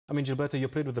I mean, Gilberto, you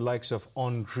played with the likes of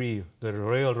Henry, the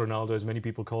real Ronaldo, as many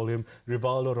people call him,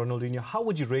 Rivaldo, Ronaldinho. How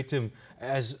would you rate him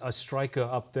as a striker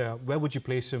up there? Where would you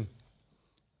place him?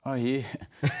 Oh, I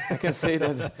can say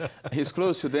that he's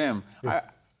close to them. Yeah.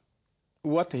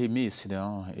 What he missed,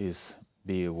 is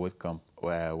be a world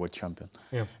champion.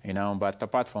 Yeah. But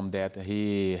apart from that,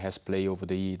 he has played over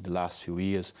the last few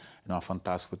years,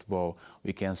 fantastic football.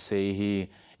 We can say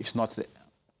it's not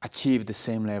achieved the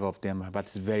same level of them, but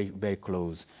it's very, very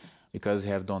close because he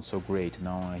have done so great.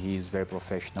 He is very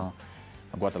professional,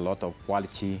 got a lot of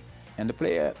quality, and the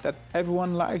player that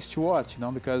everyone likes to watch,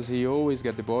 because he always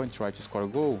get the ball and try to score a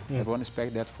goal. Everyone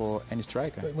expects that for any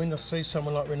striker. But when I see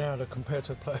someone like Ronaldo compared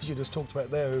to the players you just talked about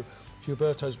there, who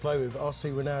Gilberto's played with, I see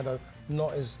Ronaldo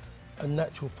not as a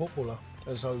natural footballer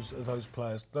as those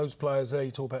players. Those players there,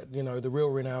 you talk about, the real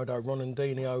Ronaldo,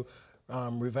 Ronaldinho,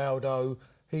 Rivaldo.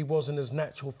 He wasn't as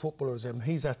natural footballer as him.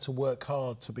 He's had to work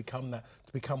hard to become that,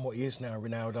 to become what he is now,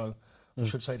 Ronaldo. I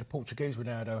should say the Portuguese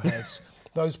Ronaldo has.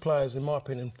 Those players, in my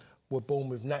opinion, were born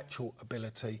with natural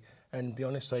ability, and to be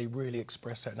honest, they really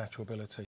express that natural ability.